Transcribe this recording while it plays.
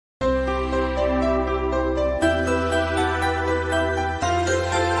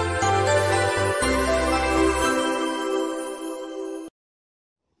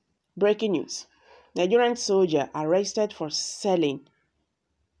Breaking news. Nigerian soldier arrested for stealing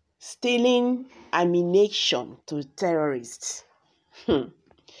ammunition to terrorists.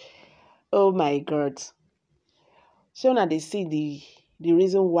 Oh my God. So now they see the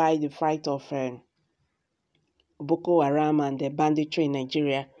reason why the fight of Boko Haram and the banditry in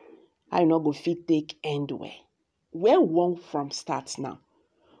Nigeria, I not go fit take end where. Where one from starts now?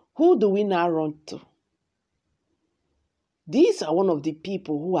 Who do we now run to? These are one of the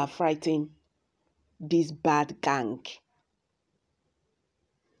people who are fighting this bad gang.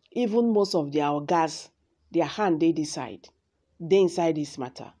 Even most of their ogas, their hand they decide. They inside this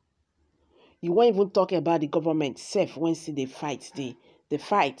matter. You won't even talk about the government self when see they fight. They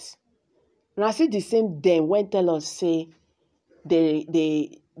fight. And I see the same them when tell us say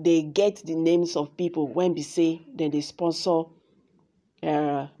they get the names of people when we say then they sponsor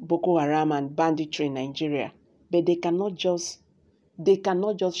Boko Haram and banditry in Nigeria. But they cannot just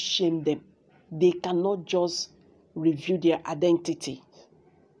shame them. They cannot just reveal their identity.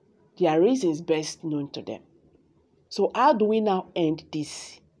 Their reason is best known to them. So how do we now end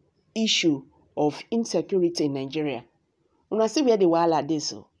this issue of insecurity in Nigeria? When I see where the wahala is,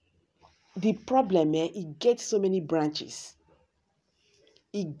 so the problem it gets so many branches.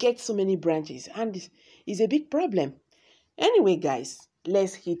 It gets so many branches, and it's a big problem. Anyway, guys,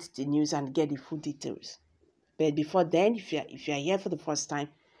 let's hit the news and get the full details. But before then, if you are here for the first time,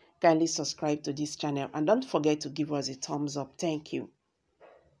 kindly subscribe to this channel and don't forget to give us a thumbs up. Thank you.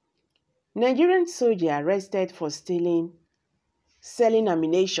 Nigerian soldier arrested for selling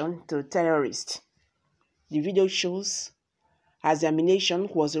ammunition to terrorists. The video shows as the ammunition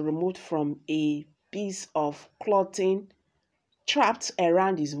was removed from a piece of clothing trapped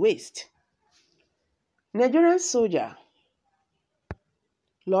around his waist. Nigerian soldier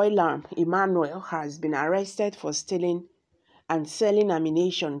S0ldiêr Emmanuel has been arrested for stealing and selling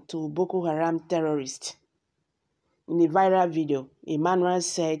ammunition to Boko Haram terrorists. In a viral video, Emmanuel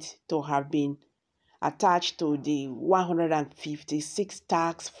said to have been attached to the 156th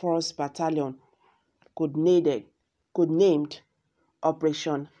Task Force Battalion, codenamed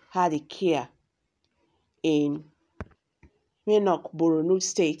Operation S0ldiêr in Borno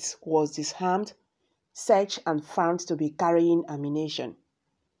State, was disarmed, searched and found to be carrying ammunition.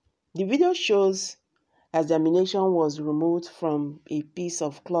 The video shows as the ammunition was removed from a piece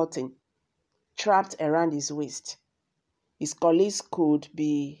of clothing trapped around his waist. His colleagues could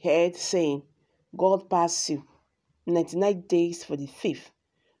be heard saying, "God pass you, 99 days for the thief.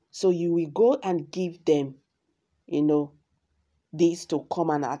 So you will go and give them, this to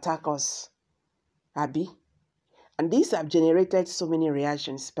come and attack us, Abi." And these have generated so many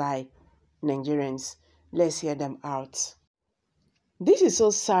reactions by Nigerians. Let's hear them out. This is so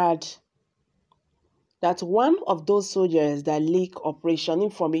sad that one of those soldiers that leak operation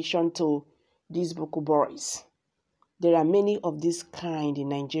information to these Boko boys. There are many of this kind in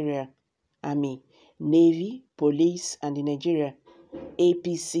Nigeria. Army, Navy, police, and the Nigeria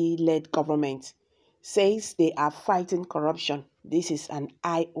APC-led government says they are fighting corruption. This is an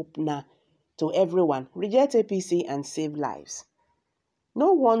eye-opener to everyone. Reject APC and save lives.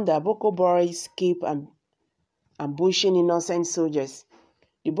 No wonder Boko boys keep ambushing innocent soldiers.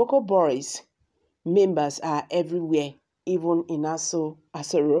 The Boko boys members are everywhere, even in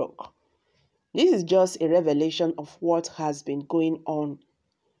S0ldiêr. This is just a revelation of what has been going on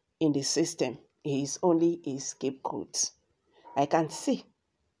in the system. He is only a scapegoat. I can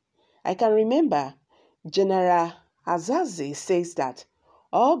remember General Azazi says that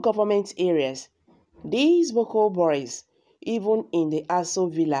all government areas, these Boko boys, even in the Aso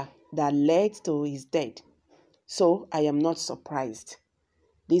villa that led to his death. So I am not surprised.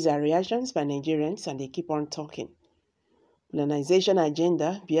 These are reactions by Nigerians and they keep on talking. Colonization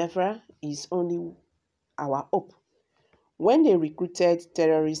agenda, Biafra, is only our hope. When they recruited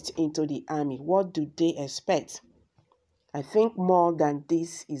terrorists into the army, what do they expect? I think more than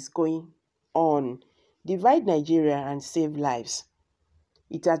this is going on. Divide Nigeria and save lives.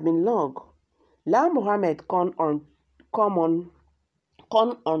 It has been long. Lai Mohammed come on TV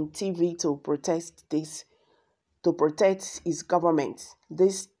to protest this, to protect his government.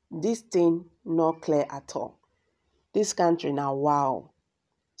 This thing not clear at all. This country now, wow.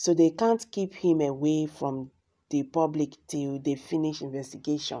 So they can't keep him away from the public till they finish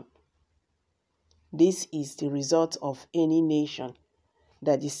investigation. This is the result of any nation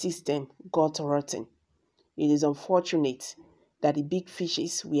that the system got rotten. It is unfortunate that the big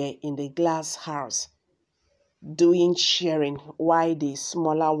fishes were in the glass house doing sharing while the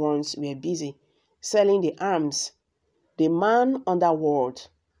smaller ones were busy selling the arms. The man underworld,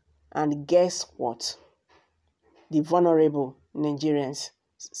 and guess what? The vulnerable Nigerians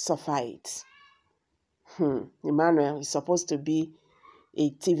suffer it. Emmanuel is supposed to be a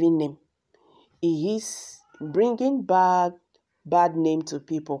TV name. He is bringing bad name to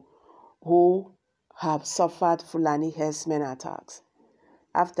people who have suffered Fulani herdsmen attacks.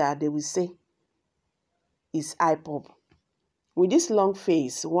 After they will say, it's IPOB. With this long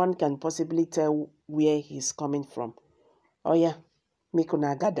face, one can possibly tell where he's coming from. Oh yeah,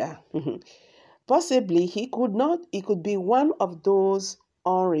 Mikunagada. Possibly he could be one of those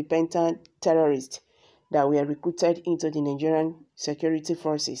unrepentant terrorists that were recruited into the Nigerian security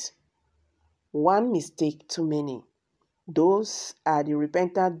forces. One mistake too many. Those are the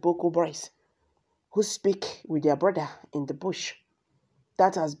repentant Boko boys who speak with their brother in the bush.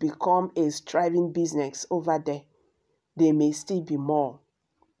 That has become a thriving business over there. There may still be more.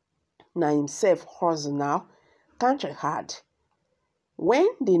 Now himself hustle now, country hard. When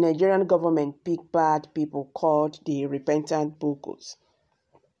the Nigerian government pick bad people called the repentant Bokos,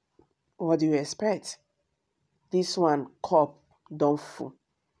 what do you expect? This one cop don't fool.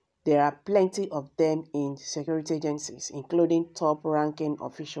 There are plenty of them in security agencies, including top-ranking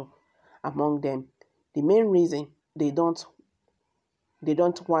officials among them. The main reason they don't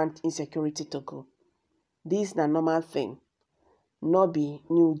want insecurity to go. This na normal thing, no be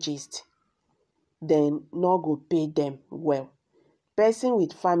new gist. Then no go pay them well. Person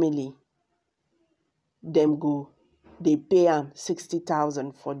with family, them go, they pay am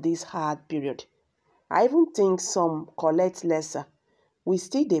 60,000 for this hard period. I even think some collect lesser. We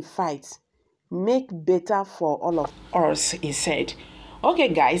still dey fight. Make better for all of us, he said. Okay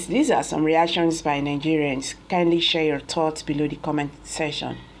guys, these are some reactions by Nigerians. Kindly share your thoughts below the comment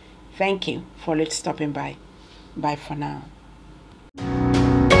section. Thank you for stopping by. Bye for now.